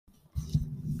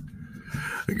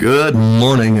Good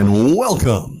morning and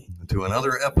welcome to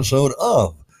another episode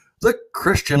of the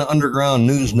Christian Underground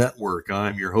News Network.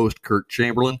 I'm your host, Kirk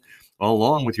Chamberlain,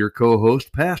 along with your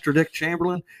co-host, Pastor Dick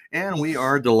Chamberlain, and we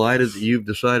are delighted that you've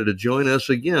decided to join us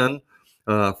again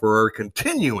for our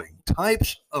continuing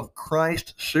Types of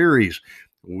Christ series.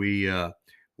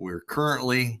 We're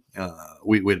currently,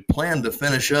 we'd planned to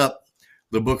finish up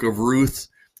the book of Ruth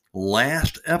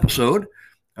last episode,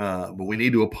 but we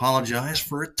need to apologize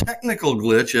for a technical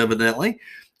glitch, evidently.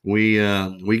 We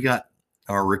got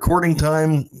our recording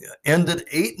time ended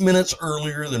 8 minutes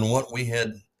earlier than what we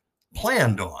had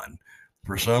planned on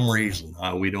for some reason.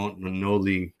 We don't know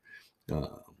the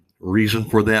reason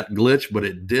for that glitch, but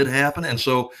it did happen. And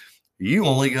so you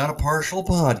only got a partial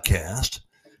podcast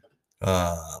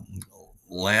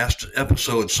last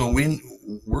episode. So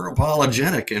we're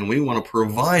apologetic, and we want to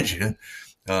provide you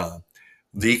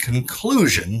the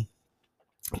conclusion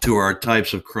to our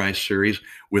Types of Christ series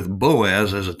with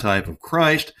Boaz as a type of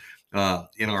Christ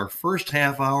in our first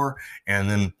half hour. And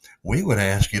then we would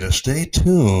ask you to stay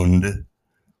tuned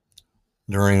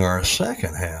during our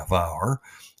second half hour,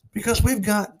 because we've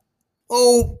got,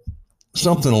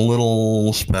 something a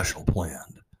little special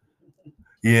planned.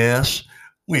 Yes,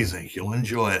 we think you'll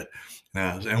enjoy it.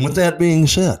 And with that being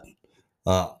said,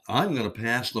 I'm going to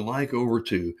pass the mic over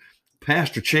to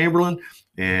Pastor Chamberlain.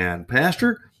 And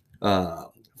Pastor,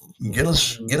 get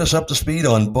us up to speed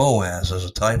on Boaz as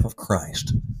a type of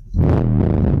Christ.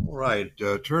 All right,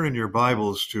 turn in your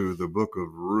Bibles to the book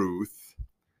of Ruth.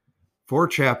 4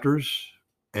 chapters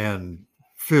and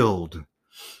filled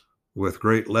with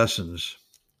great lessons.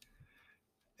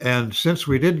 And since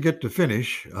we didn't get to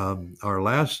finish our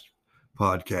last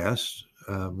podcast,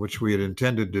 which we had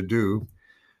intended to do,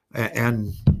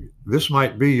 and this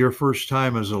might be your first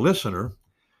time as a listener,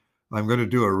 I'm going to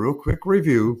do a real quick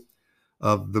review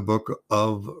of the book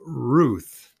of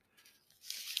Ruth.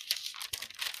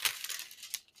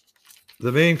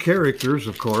 The main characters,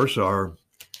 of course, are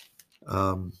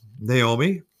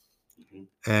Naomi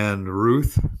and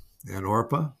Ruth and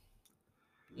Orpah,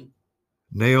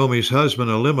 Naomi's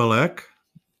husband Elimelech,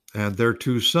 and their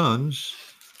 2 sons,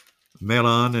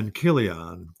 Mahlon and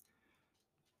Chilion.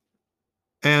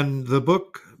 And the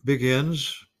book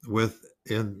begins with,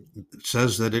 it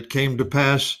says that it came to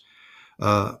pass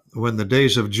when the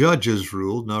days of judges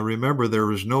ruled. Now remember, there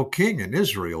was no king in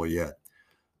Israel yet,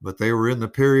 but they were in the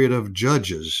period of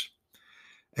judges.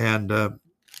 And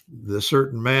the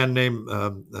certain man named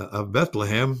of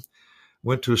Bethlehem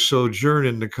went to sojourn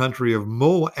in the country of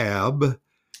Moab,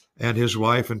 and his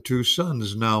wife and 2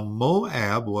 sons. Now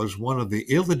Moab was one of the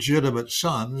illegitimate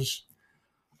sons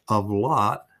of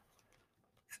Lot,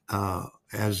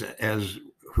 as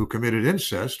who committed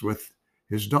incest with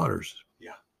his daughters.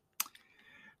 Yeah.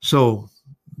 So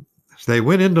they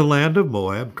went into the land of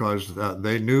Moab because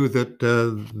they knew that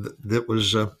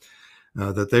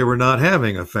that they were not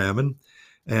having a famine,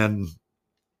 and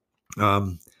they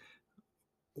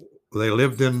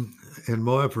lived in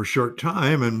Moab for a short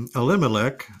time. And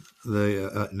Elimelech,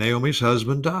 Naomi's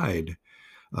husband, died.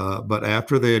 But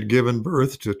after they had given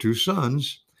birth to 2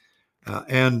 sons,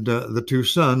 and the 2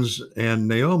 sons and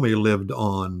Naomi lived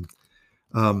on.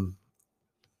 Mahlon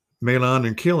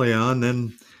and Chilion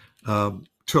then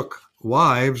took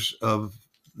wives of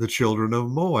the children of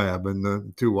Moab, and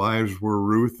the 2 wives were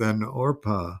Ruth and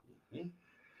Orpah.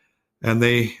 And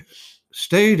they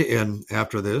stayed in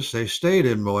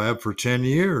Moab for 10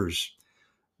 years.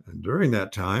 And during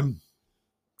that time,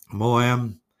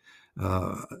 Naomi's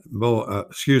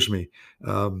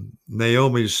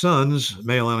sons,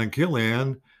 Mahlon and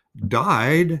Chilion,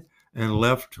 died and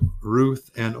left Ruth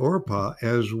and Orpah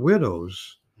as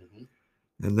widows.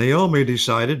 And Naomi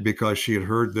decided, because she had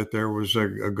heard that there was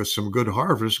some good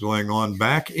harvest going on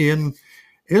back in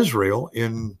Israel,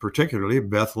 in particularly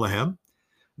Bethlehem,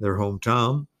 their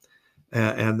hometown,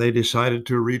 and they decided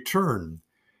to return.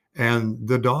 And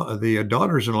the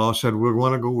daughters-in-law said, "We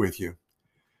want to go with you."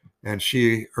 And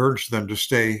she urged them to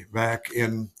stay back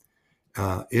in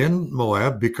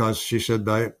Moab, because she said,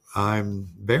 I'm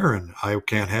barren. I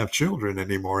can't have children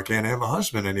anymore. I can't have a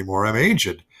husband anymore. I'm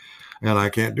aged, and I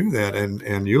can't do that.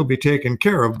 And you'll be taken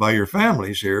care of by your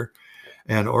families here.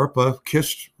 And Orpah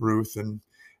kissed Ruth, and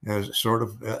as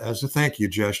a thank you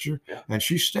gesture, and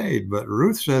she stayed. But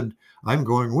Ruth said, "I'm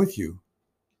going with you."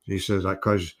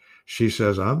 Because she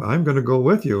says, I'm going to go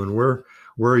with you, and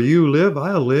where you live,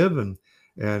 I'll live, and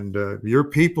your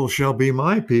people shall be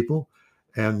my people,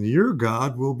 and your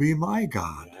God will be my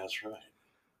God. That's right.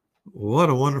 What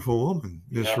a wonderful woman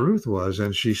this Ruth was.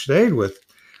 And she stayed with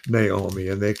Naomi,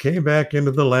 and they came back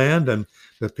into the land, and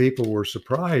the people were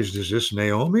surprised. Is this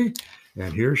Naomi?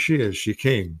 And here she is. She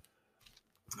came.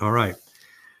 All right.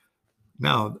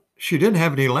 Now, she didn't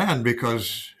have any land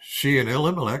because she and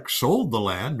Elimelech sold the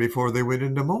land before they went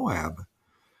into Moab.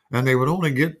 And they would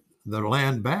only get the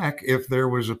land back if there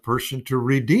was a person to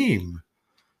redeem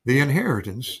the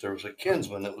inheritance. If there was a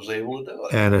kinsman that was able to do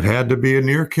it. And it had to be a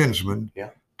near kinsman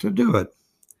to do it.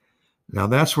 Now,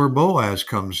 that's where Boaz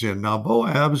comes in. Now,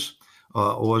 Boaz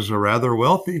was a rather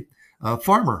wealthy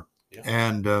farmer,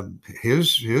 and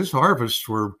his harvests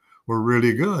were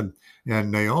really good.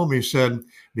 And Naomi said,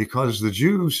 because the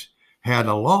Jews had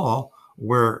a law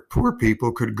where poor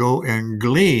people could go and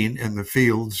glean in the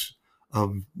fields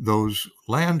of those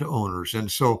landowners. And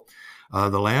so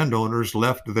the landowners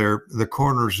left the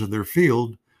corners of their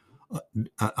field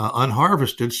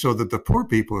unharvested so that the poor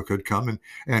people could come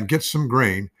and get some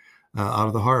grain out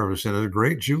of the harvest. And it's a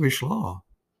great Jewish law.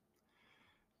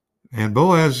 And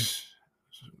Boaz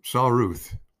saw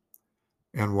Ruth,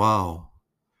 and wow.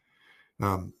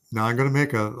 Now I'm going to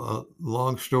make a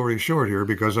long story short here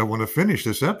because I want to finish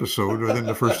this episode within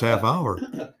the first half hour.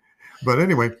 But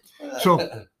anyway,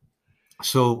 so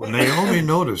Naomi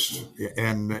noticed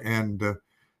and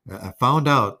found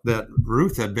out that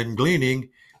Ruth had been gleaning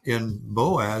in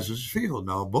Boaz's field.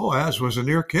 Now, Boaz was a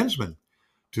near kinsman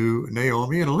to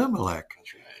Naomi and Elimelech.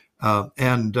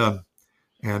 And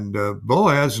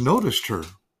Boaz noticed her.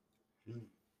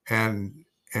 And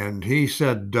he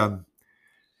said,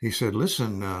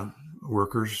 listen,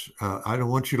 workers, I don't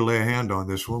want you to lay a hand on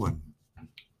this woman.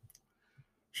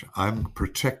 I'm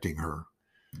protecting her.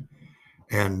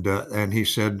 And he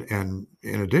said, and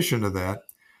in addition to that,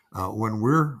 when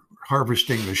we're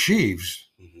harvesting the sheaves,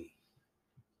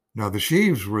 now the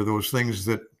sheaves were those things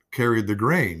that carried the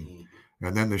grain,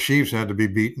 and then the sheaves had to be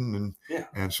beaten,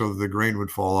 and so the grain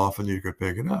would fall off and you could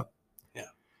pick it up.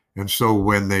 And so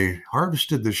when they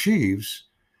harvested the sheaves,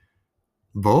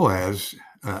 Boaz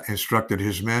instructed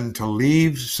his men to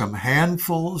leave some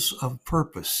handfuls of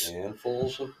purpose,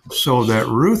 so that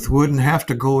Ruth wouldn't have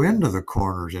to go into the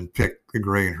corners and pick the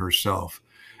grain herself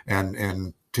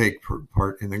and take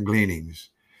part in the gleanings.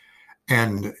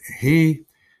 And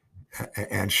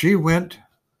she went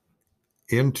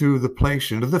into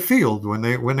the field when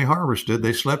they harvested.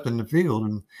 They slept in the field,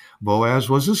 and Boaz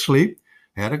was asleep,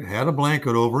 had a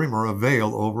blanket over him or a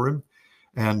veil over him,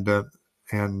 and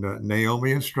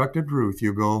Naomi instructed Ruth,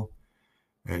 you go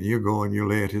and you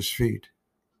lay at his feet.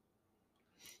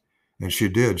 And she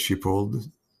did. She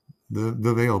pulled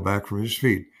the veil back from his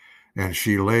feet, and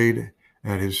she laid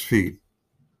at his feet.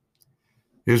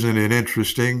 Isn't it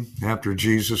interesting? After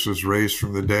Jesus was raised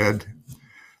from the dead,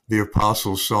 the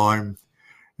apostles saw him,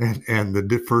 and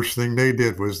the first thing they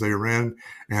did was they ran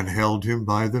and held him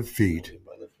by the feet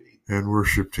and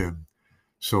worshiped him.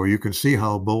 So you can see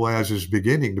how Boaz is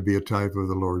beginning to be a type of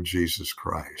the Lord Jesus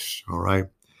Christ. All right.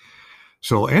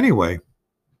 So anyway,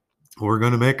 we're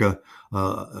going to make a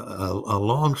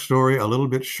long story a little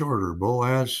bit shorter.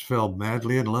 Boaz fell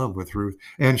madly in love with Ruth,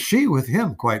 and she with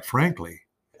him, quite frankly.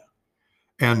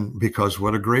 And because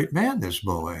what a great man this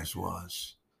Boaz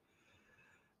was.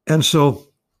 And so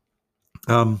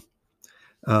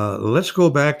let's go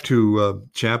back to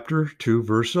chapter 2,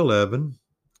 verse 11.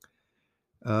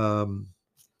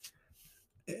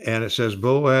 And it says,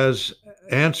 Boaz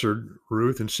answered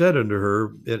Ruth and said unto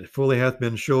her, it fully hath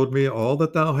been showed me all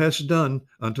that thou hast done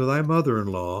unto thy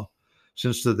mother-in-law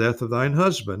since the death of thine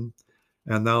husband,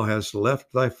 and thou hast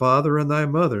left thy father and thy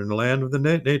mother in the land of the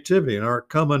nativity, and art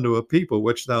come unto a people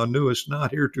which thou knewest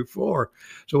not heretofore.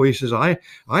 So he says, I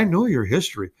know your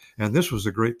history, and this was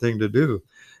a great thing to do.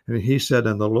 And he said,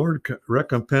 and the Lord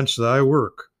recompense thy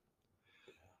work,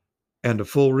 and a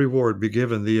full reward be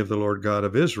given thee of the Lord God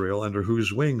of Israel, under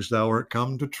whose wings thou art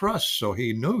come to trust. So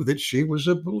he knew that she was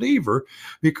a believer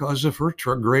because of her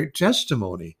great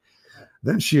testimony.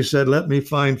 Then she said, let me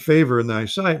find favor in thy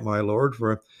sight, my Lord,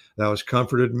 for thou hast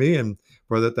comforted me, and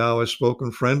for that thou hast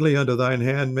spoken friendly unto thine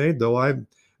handmaid, though I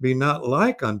be not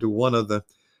like unto one of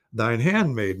thine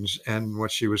handmaidens. And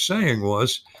what she was saying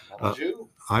was,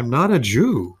 I'm not a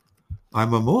Jew.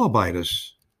 I'm a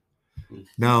Moabitess.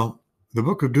 Now, the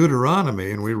book of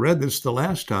Deuteronomy, and we read this the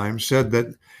last time, said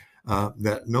that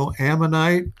no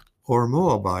Ammonite or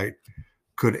Moabite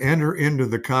could enter into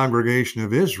the congregation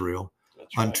of Israel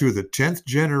unto the 10th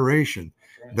generation.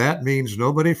 That means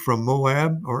nobody from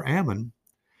Moab or Ammon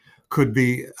could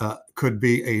be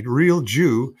a real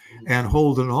Jew and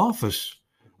hold an office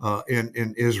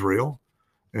in Israel.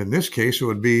 In this case, it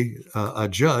would be a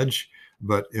judge,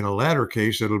 but in a latter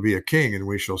case, it'll be a king, and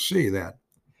we shall see that.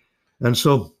 And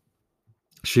so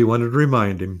she wanted to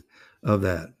remind him of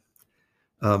that.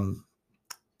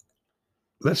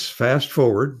 Let's fast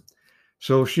forward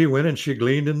So she went and she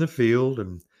gleaned in the field,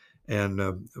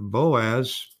 and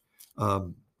Boaz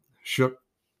shook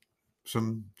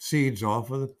some seeds off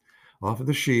of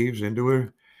the sheaves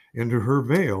into her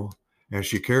veil, and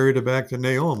she carried it back to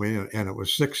Naomi, and it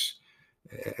was six.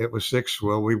 It was six.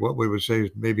 Well, what we would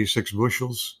say maybe 6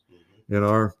 bushels in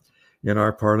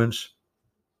our parlance,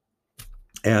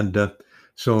 and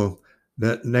so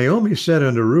that Naomi said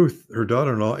unto Ruth, her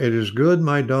daughter-in-law, "It is good,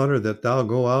 my daughter, that thou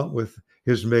go out with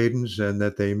his maidens, and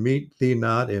that they meet thee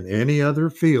not in any other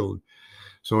field."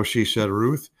 So she said,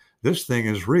 "Ruth, this thing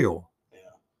is real.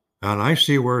 And I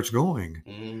see where it's going.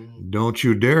 Don't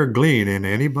you dare glean in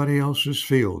anybody else's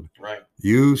field. Right.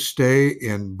 You stay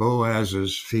in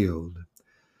Boaz's field."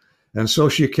 And so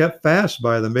she kept fast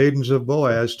by the maidens of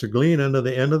Boaz to glean unto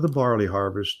the end of the barley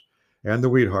harvest and the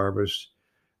wheat harvest,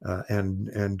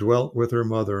 and dwelt with her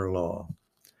mother-in-law.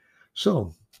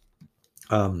 So,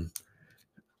 as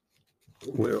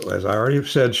I already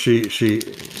said,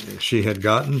 she had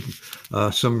gotten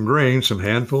some grain, some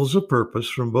handfuls of purpose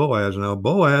from Boaz. Now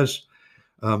Boaz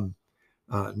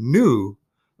knew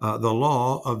the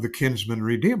law of the kinsman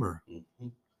redeemer,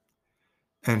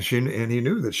 and he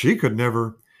knew that she could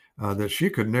never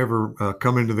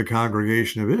come into the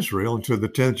congregation of Israel until the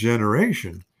 10th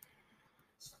generation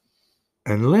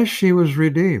unless she was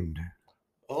redeemed.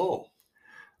 Oh,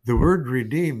 the word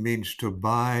redeem means to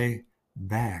buy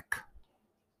back.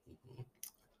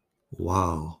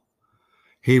 Wow.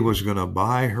 He was going to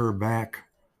buy her back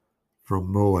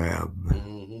from Moab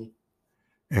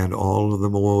and all of the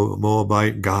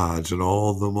Moabite gods and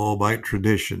all the Moabite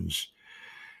traditions,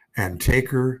 and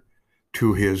take her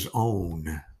to his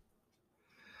own.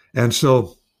 And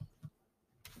so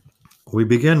we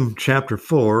begin chapter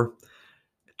 4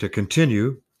 to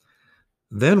continue.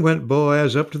 Then went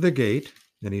Boaz up to the gate,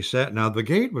 and he sat. Now the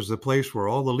gate was the place where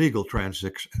all the legal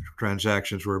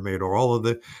transactions were made, or all of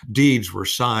the deeds were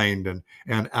signed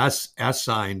and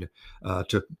assigned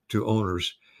to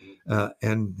owners.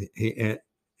 And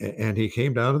he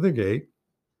came down to the gate,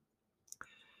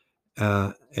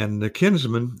 and the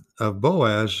kinsman of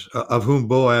Boaz, of whom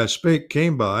Boaz spake,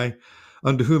 came by,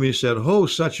 unto whom he said, "Ho,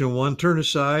 such a one, turn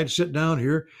aside, sit down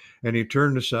here." And he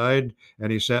turned aside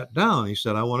and he sat down. He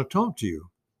said, "I want to talk to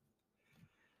you."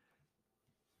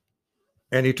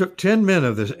 And he took 10 men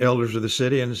of the elders of the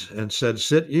city and said,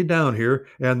 "Sit ye down here."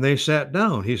 And they sat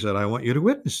down. He said, "I want you to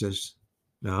witness this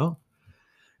now."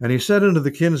 And he said unto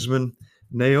the kinsman,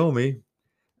 "Naomi,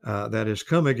 that is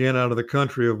come again out of the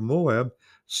country of Moab,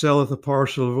 selleth a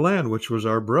parcel of land, which was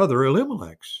our brother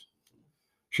Elimelech's."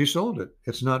 She sold it.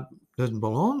 Doesn't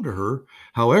belong to her.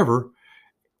 However,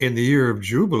 in the year of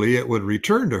Jubilee, it would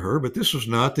return to her, but this was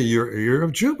not the year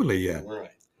of Jubilee yet. Right.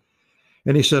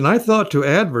 And he said, "And I thought to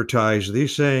advertise thee,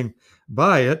 saying,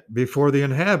 Buy it before the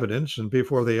inhabitants and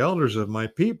before the elders of my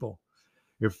people.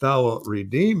 If thou wilt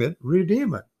redeem it,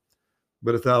 redeem it.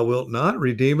 But if thou wilt not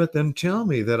redeem it, then tell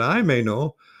me, that I may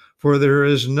know, for there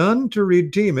is none to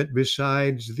redeem it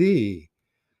besides thee,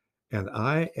 and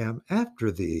I am after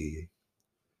thee."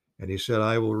 And he said,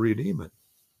 "I will redeem it."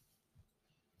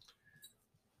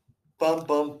 Bum,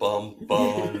 bum, bum,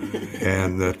 bum.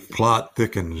 And the plot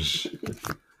thickens.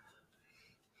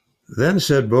 Then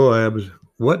said Boaz,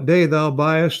 "What day thou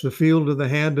buyest the field of the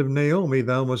hand of Naomi,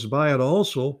 thou must buy it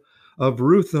also of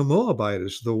Ruth the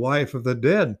Moabitess, the wife of the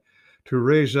dead, to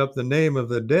raise up the name of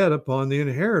the dead upon the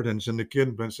inheritance." And the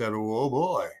kinsman said, "Oh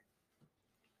boy,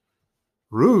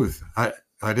 Ruth, I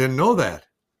didn't know that."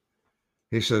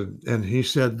 He said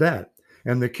that.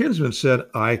 And the kinsman said,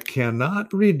 "I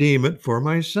cannot redeem it for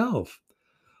myself,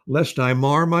 lest I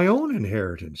mar my own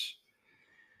inheritance."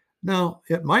 Now,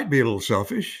 it might be a little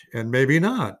selfish, and maybe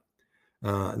not.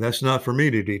 That's not for me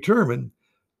to determine.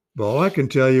 But all I can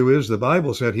tell you is the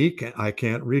Bible said I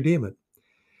can't redeem it.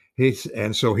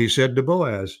 And so he said to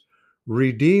Boaz,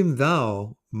 "Redeem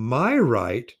thou my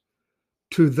right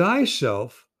to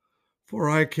thyself, for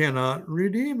I cannot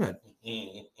redeem it."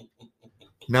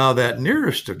 Now that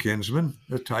nearest to kinsman,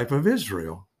 the type of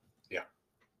Israel,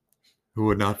 who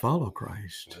would not follow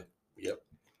Christ. Yep.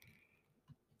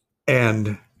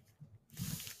 And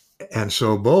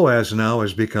so Boaz now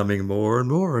is becoming more and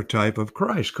more a type of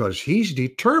Christ, because he's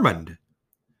determined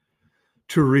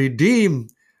to redeem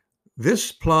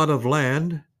this plot of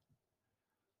land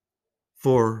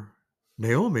for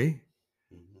Naomi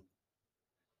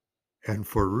and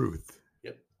for Ruth.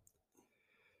 Yep.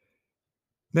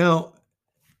 Now,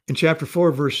 in chapter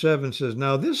 4, verse 7 says,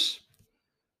 "Now this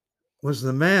was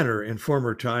the manner in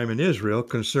former time in Israel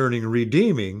concerning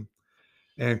redeeming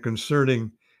and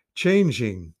concerning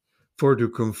changing, for to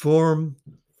conform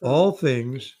all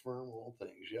things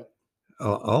Yep.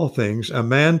 all things, a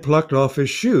man plucked off his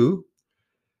shoe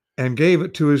and gave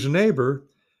it to his neighbor,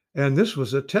 and this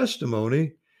was a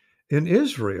testimony in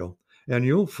Israel. And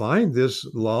you'll find this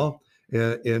law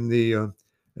in the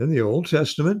Old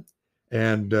Testament,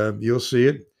 and you'll see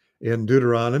it in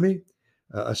Deuteronomy,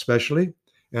 especially.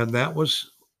 And that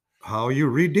was how you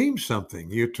redeemed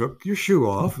something. You took your shoe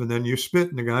off, and then you spit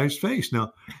in the guy's face.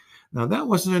 Now that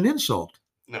wasn't an insult.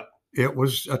 No, it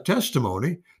was a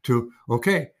testimony to,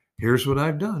 okay, here's what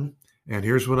I've done, and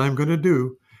here's what I'm going to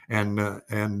do. And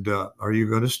are you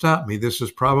going to stop me? This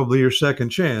is probably your second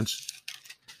chance.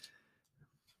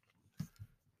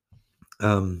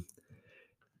 And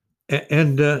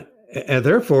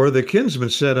therefore the kinsman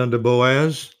said unto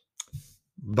Boaz,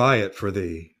 buy it for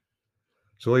thee.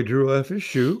 So he drew off his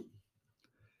shoe,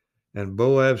 and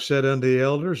Boaz said unto the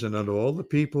elders and unto all the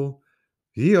people,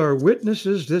 ye are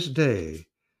witnesses this day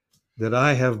that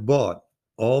I have bought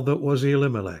all that was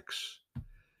Elimelech's,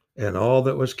 and all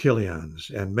that was Kilion's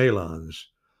and Mahlon's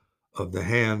of the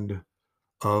hand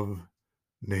of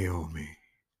Naomi.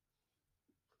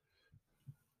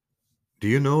 Do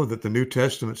you know that the New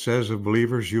Testament says of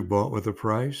believers, you bought with a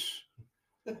price?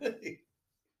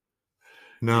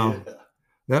 Now,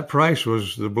 that price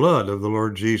was the blood of the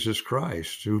Lord Jesus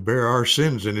Christ, who bare our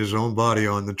sins in his own body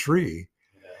on the tree.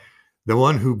 Yeah. The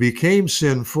one who became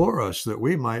sin for us, that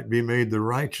we might be made the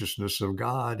righteousness of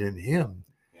God in him.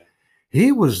 Yeah.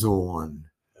 He was the one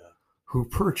who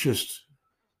purchased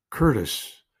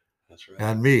Curtis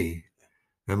and me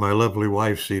and my lovely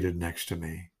wife seated next to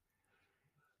me.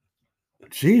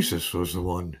 Jesus was the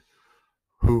one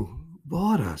who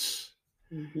bought us.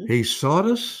 Mm-hmm. He sought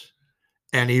us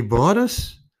and he bought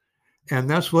us. And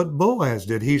that's what Boaz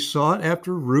did. He sought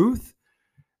after Ruth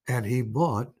and he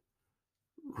bought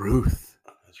Ruth.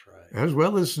 That's right. As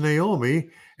well as Naomi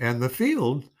and the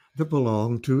field that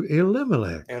belonged to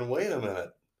Elimelech. And wait a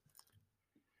minute.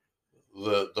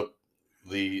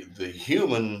 The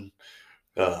human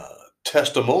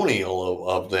testimonial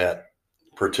of that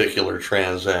particular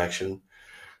transaction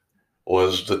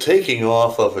was the taking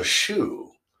off of a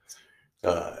shoe,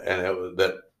 and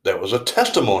that was a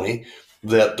testimony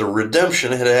that the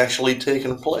redemption had actually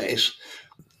taken place.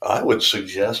 I would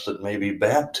suggest that maybe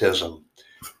baptism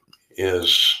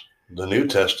is the New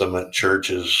Testament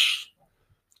church's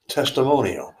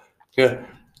testimonial to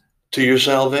your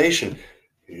salvation.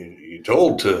 You're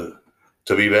told to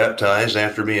be baptized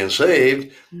after being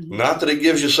saved. Mm-hmm. Not that it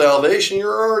gives you salvation,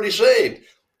 you're already saved,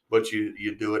 but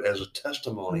you do it as a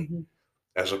testimony, mm-hmm.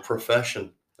 as a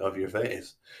profession of your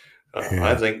faith.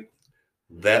 I think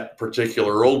that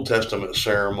particular Old Testament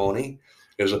ceremony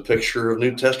is a picture of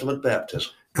New Testament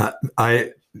baptism.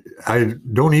 I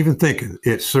don't even think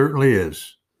it certainly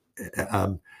is.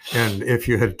 And if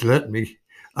you had let me,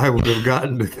 I would have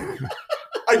gotten to that.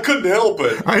 I couldn't help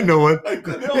it. I know it. I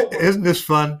couldn't help it. Isn't this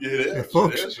fun? It is.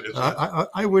 Folks, it is.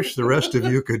 I wish the rest of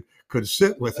you could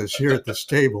sit with us here at this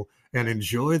table and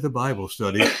enjoy the Bible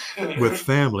study with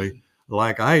family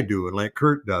like I do and like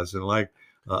Kurt does and like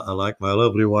my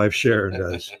lovely wife Sharon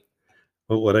does.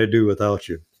 What would I do without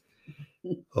you?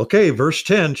 Okay, verse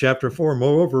 10, chapter 4.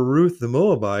 Moreover, Ruth the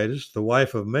Moabitess, the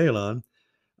wife of Mahlon,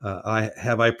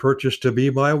 I purchased to be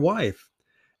my wife,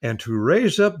 and to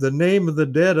raise up the name of the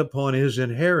dead upon his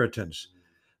inheritance,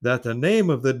 that the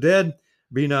name of the dead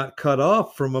be not cut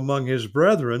off from among his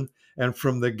brethren, and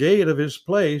from the gate of his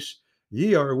place.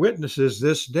 Ye are witnesses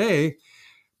this day,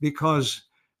 because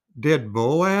did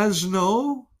Boaz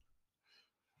know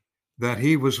that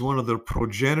he was one of the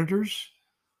progenitors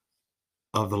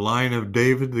of the line of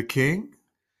David the king?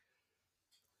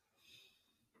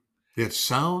 It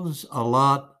sounds a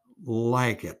lot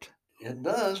like it. It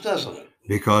does, doesn't it?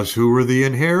 Because who were the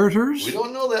inheritors? We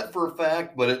don't know that for a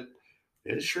fact, but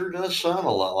it sure does sound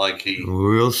a lot like he.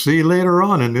 We'll see later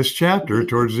on in this chapter,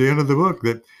 towards the end of the book,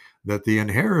 that the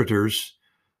inheritors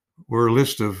were a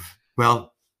list of,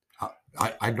 well,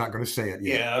 I'm not going to say it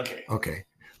yet. Yeah,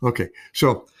 Okay.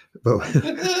 So,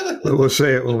 but we'll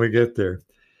say it when we get there.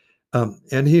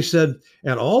 And he said,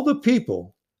 and all the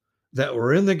people that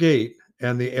were in the gate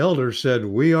and the elders said,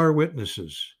 we are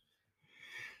witnesses.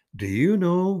 Do you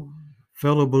know,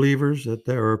 fellow believers, that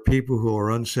there are people who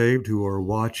are unsaved who are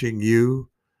watching you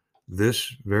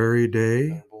this very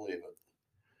day? I believe it.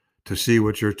 To see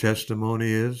what your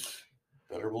testimony is?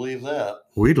 Better believe that.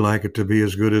 We'd like it to be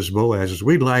as good as Boaz's.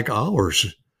 We'd like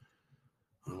ours,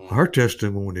 our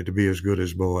testimony, to be as good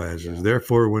as Boaz's. Yeah.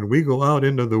 Therefore, when we go out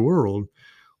into the world,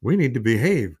 we need to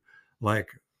behave like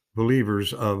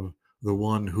believers of the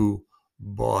one who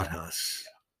bought us,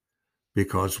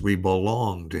 because we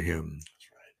belong to him.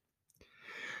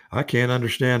 I can't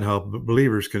understand how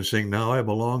believers can sing, "Now I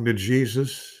belong to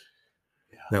Jesus,"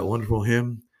 that wonderful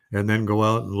hymn, and then go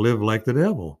out and live like the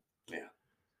devil. Yeah.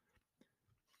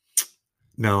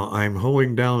 Now, I'm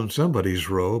hoeing down somebody's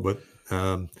row, but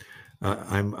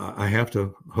I have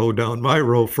to hoe down my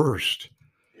row first.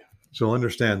 Yeah. So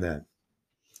understand that.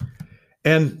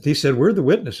 And he said, "We're the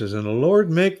witnesses, and the Lord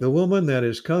make the woman that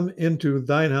is come into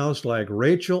thine house like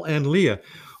Rachel and Leah."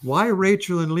 Why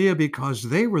Rachel and Leah? Because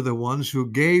they were the ones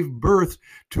who gave birth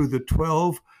to the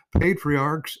 12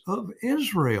 patriarchs of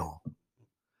Israel.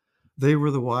 They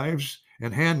were the wives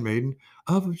and handmaiden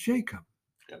of Jacob.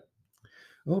 Yep.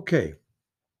 Okay.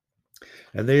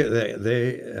 And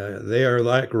they are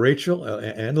like Rachel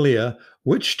and Leah,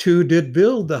 which two did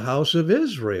build the house of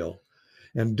Israel.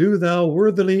 And do thou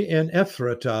worthily in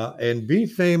Ephratah, and be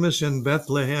famous in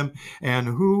Bethlehem. And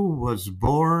who was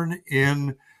born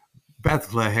in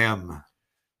Bethlehem?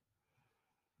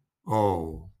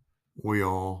 Oh, we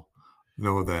all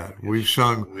know that. Yes, We've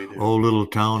sung, we do. "O little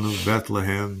town of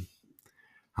Bethlehem,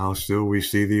 how still we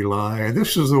see thee lie." And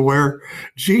this is where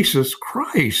Jesus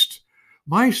Christ,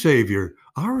 my Savior,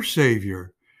 our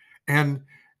Savior, and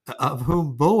of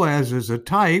whom Boaz is a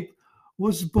type,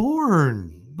 was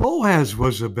born. Boaz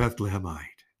was a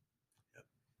Bethlehemite.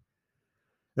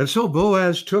 And so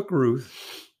Boaz took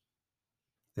Ruth,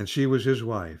 and she was his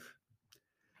wife.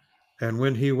 And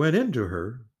when he went into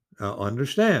her,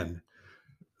 understand,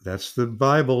 that's the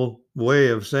Bible way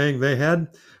of saying they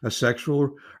had a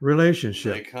sexual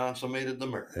relationship. They consummated the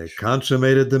marriage. They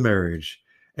consummated the marriage.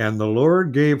 And the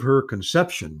Lord gave her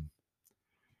conception,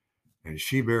 and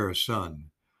she bare a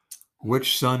son,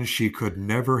 which son she could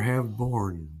never have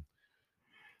born.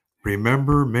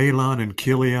 Remember, Mahlon and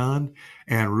Chilion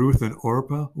and Ruth and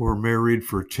Orpah were married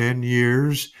for 10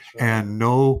 years and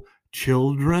no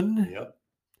children. Yep.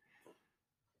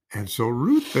 And so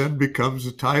Ruth then becomes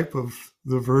a type of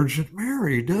the Virgin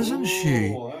Mary, doesn't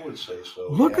she? Oh, I would say so.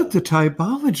 Look at the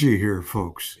typology here,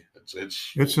 folks.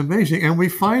 It's amazing. And we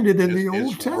find it in the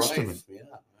Old Testament. Yeah.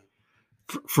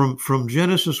 From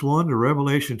Genesis 1 to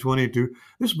Revelation 22,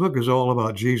 this book is all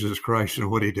about Jesus Christ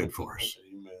and what he did for us.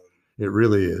 Amen. It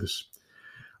really is.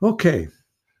 Okay,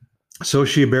 so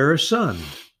she bare a son.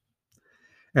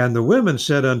 And the women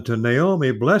said unto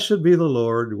Naomi, "Blessed be the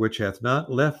Lord, which hath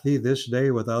not left thee this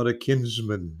day without a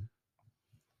kinsman."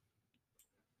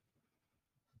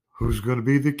 Who's going to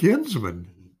be the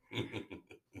kinsman?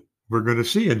 We're going to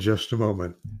see in just a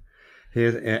moment.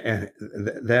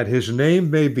 That his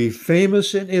name may be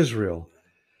famous in Israel,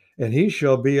 and he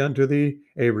shall be unto thee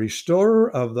a restorer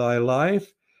of thy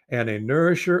life and a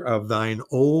nourisher of thine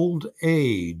old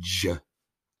age.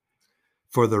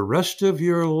 For the rest of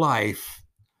your life,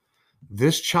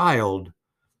 this child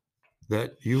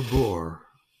that you bore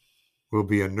will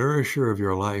be a nourisher of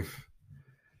your life,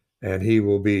 and he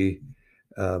will be,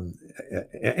 and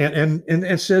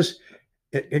it says,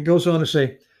 it goes on to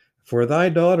say, "For thy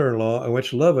daughter-in-law,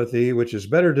 which loveth thee, which is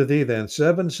better to thee than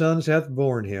 7 sons, hath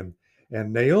borne him."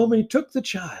 And Naomi took the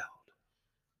child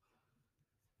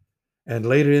and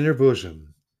laid it in her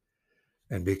bosom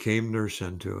and became nurse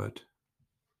unto it.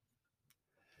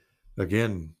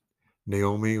 Again,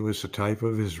 Naomi was a type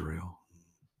of Israel.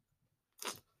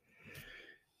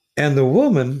 And the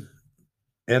women,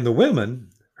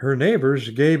 her neighbors,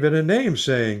 gave it a name,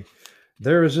 saying,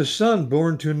 "There is a son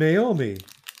born to Naomi."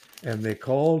 And they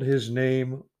called his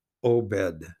name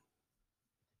Obed.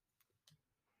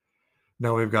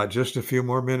 Now we've got just a few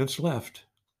more minutes left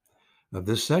of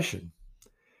this session.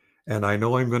 And I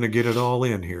know I'm going to get it all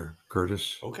in here,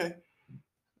 Curtis. Okay.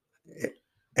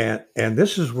 And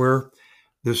this is where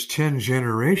this 10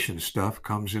 generation stuff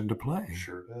comes into play.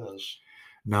 Sure does.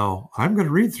 Now, I'm going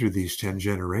to read through these 10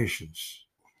 generations.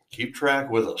 Keep track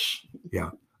with us.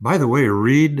 Yeah. By the way,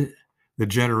 read the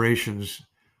generations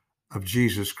of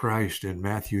Jesus Christ in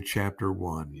Matthew chapter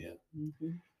 1. Yeah.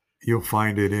 Mm-hmm. You'll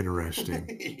find it interesting.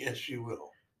 Yes, you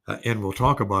will. And we'll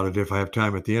talk about it if I have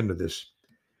time at the end of this.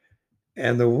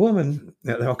 And the woman,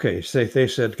 okay, they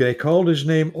said, they called his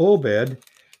name Obed.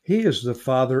 He is the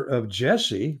father of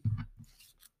Jesse,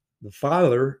 the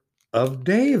father of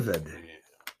David.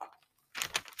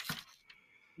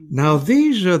 Now,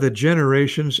 these are the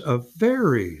generations of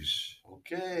Phares.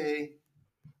 Okay.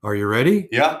 Are you ready?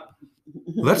 Yeah.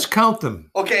 Let's count them.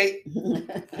 Okay.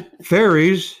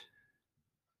 Phares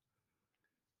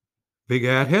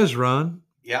begat Hezron.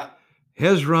 Yeah.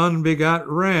 Hezron begat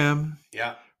Ram.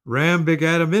 Yeah. Ram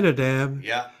begat Aminadab.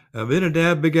 Yeah.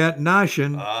 Aminadab begat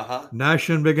Nahshon. Uh-huh.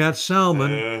 Nahshon begat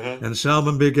Salmon. Uh-huh. And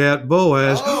Salmon begat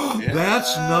Boaz. Oh, yeah.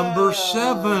 That's number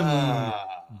 7.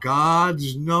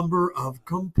 God's number of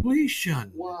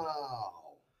completion.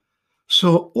 Wow.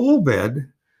 So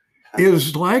Obed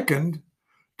is likened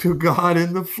to God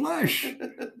in the flesh,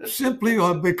 simply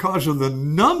because of the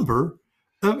number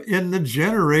in the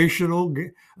generational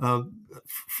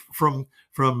from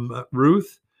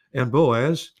Ruth and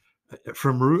Boaz,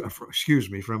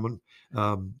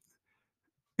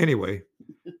 anyway,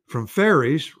 from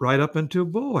Phares right up into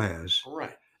Boaz.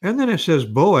 Right. And then it says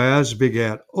Boaz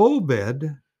begat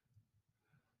Obed,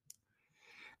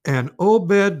 and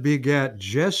Obed begat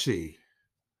Jesse.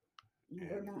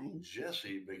 Number 9.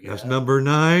 Jesse begat. That's number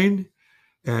 9.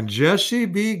 And Jesse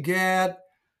begat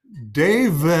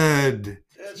David.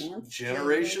 That's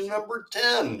generation number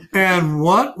 10. And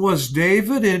what was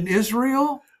David in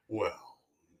Israel? Well,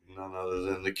 none other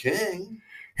than the king.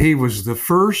 He was the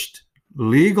first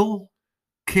legal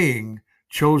king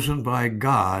chosen by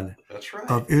God. That's right.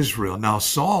 Of Israel. Now,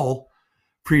 Saul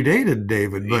predated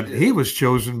David, but he was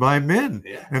chosen by men.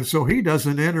 Yeah. And so he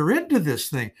doesn't enter into this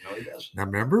thing. No, he doesn't. Now,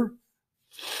 remember,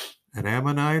 an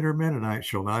Ammonite or Mennonite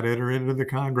shall not enter into the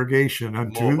congregation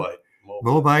until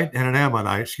Moabite and an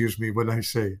Ammonite, excuse me, what did I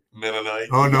say? Mennonite.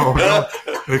 Oh, no.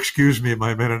 Excuse me,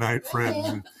 my Mennonite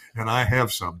friends, and I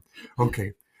have some.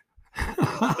 Okay.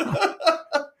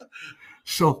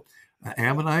 So, an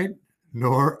Ammonite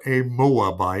nor a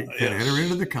Moabite can enter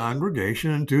into the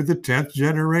congregation into the 10th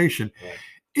generation. Right.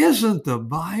 Isn't the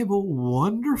Bible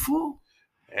wonderful?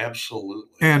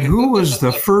 Absolutely. And who was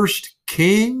the first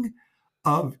king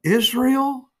of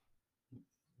Israel?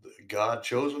 The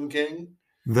God-chosen king?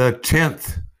 The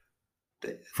 10th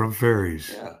David. From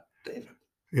Phares. Yeah, David.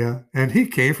 Yeah, and he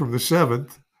came from the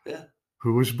 7th, yeah,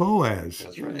 who was Boaz.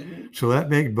 That's right. So that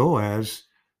made Boaz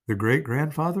the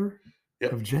great-grandfather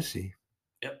Yep. of Jesse.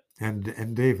 Yep.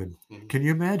 And David. Mm-hmm. Can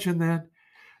you imagine that?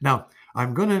 Now,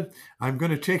 I'm gonna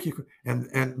take you,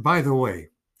 and by the way,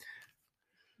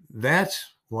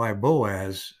 that's why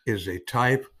Boaz is a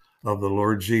type of the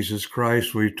Lord Jesus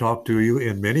Christ. We've talked to you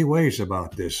in many ways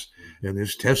about this, and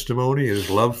his testimony, his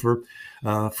love for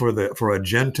a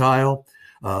Gentile,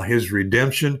 his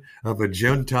redemption of a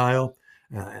Gentile,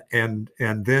 and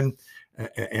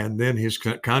then his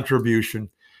contribution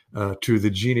to the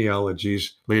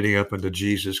genealogies leading up into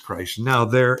Jesus Christ. Now,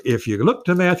 there, if you look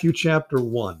to Matthew chapter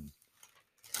 1,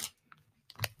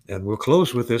 and we'll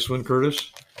close with this one,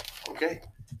 Curtis. Okay.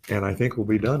 And I think we'll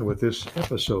be done with this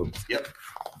episode. Yep.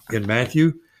 In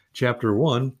Matthew chapter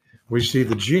 1, we see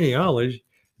the genealogies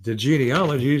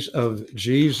of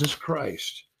Jesus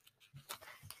Christ.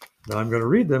 Now, I'm going to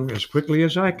read them as quickly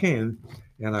as I can,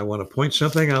 and I want to point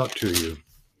something out to you.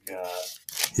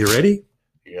 You ready?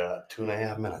 Yeah,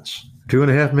 2.5 minutes.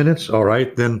 2.5 minutes? All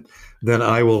right, then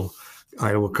I will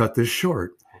cut this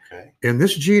short. Okay. In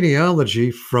this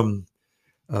genealogy from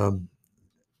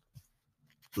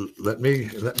let me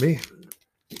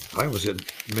I was in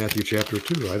Matthew chapter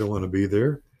 2. I don't want to be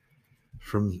there.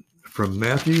 From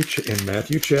Matthew, in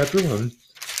Matthew chapter 1,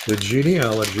 the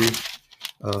genealogy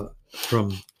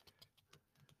from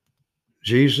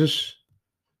Jesus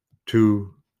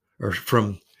to, or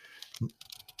from,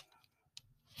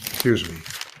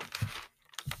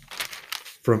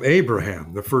 from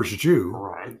Abraham, the first Jew,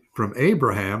 Right. From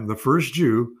Abraham, the first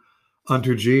Jew,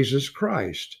 unto Jesus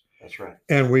Christ. That's right.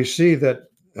 And we see that,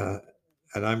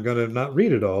 and I'm going to not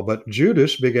read it all, but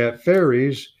Judas begat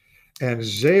Phares and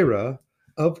Zerah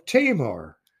of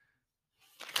Tamar.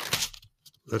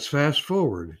 Let's fast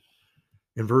forward.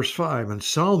 In verse 5, and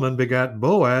Solomon begat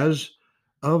Boaz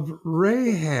of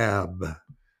Rahab.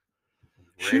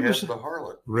 Rahab the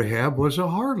harlot. Rahab was a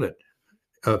harlot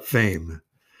of fame.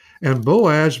 And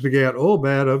Boaz begat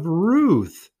Obed of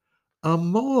Ruth, a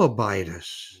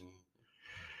Moabitess.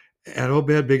 And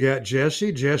Obed begat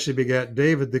Jesse. Jesse begat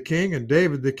David the king. And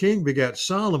David the king begat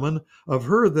Solomon of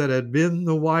her that had been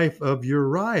the wife of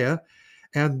Uriah.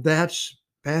 And that's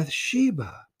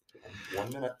Bathsheba.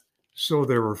 1 minute. So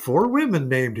there were 4 women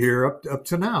named here up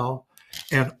to now.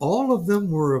 And all of them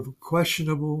were of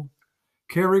questionable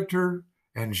character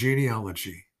and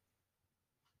genealogy.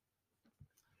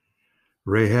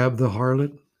 Rahab the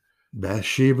harlot,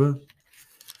 Bathsheba,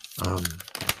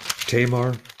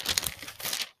 Tamar,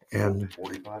 and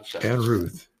 45 seconds. And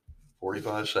Ruth.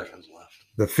 45 seconds left.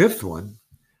 The 5th one,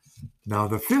 now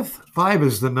the 5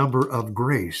 is the number of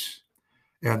grace.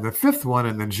 And the 5th one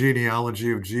in the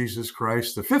genealogy of Jesus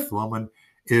Christ, the 5th woman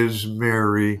is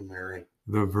Mary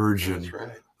the Virgin. That's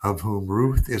right. Of whom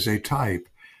Ruth is a type.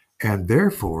 And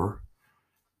therefore,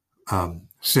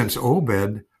 since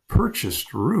Obed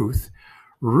purchased Ruth,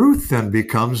 Ruth then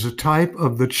becomes a type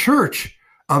of the church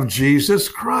of Jesus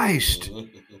Christ.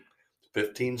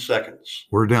 15 seconds.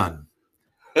 We're done.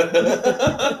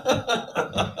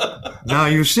 Now,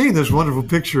 you see this wonderful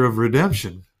picture of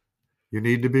redemption. You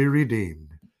need to be redeemed.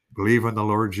 Believe in the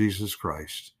Lord Jesus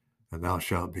Christ, and thou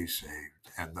shalt be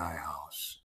saved, and thy house.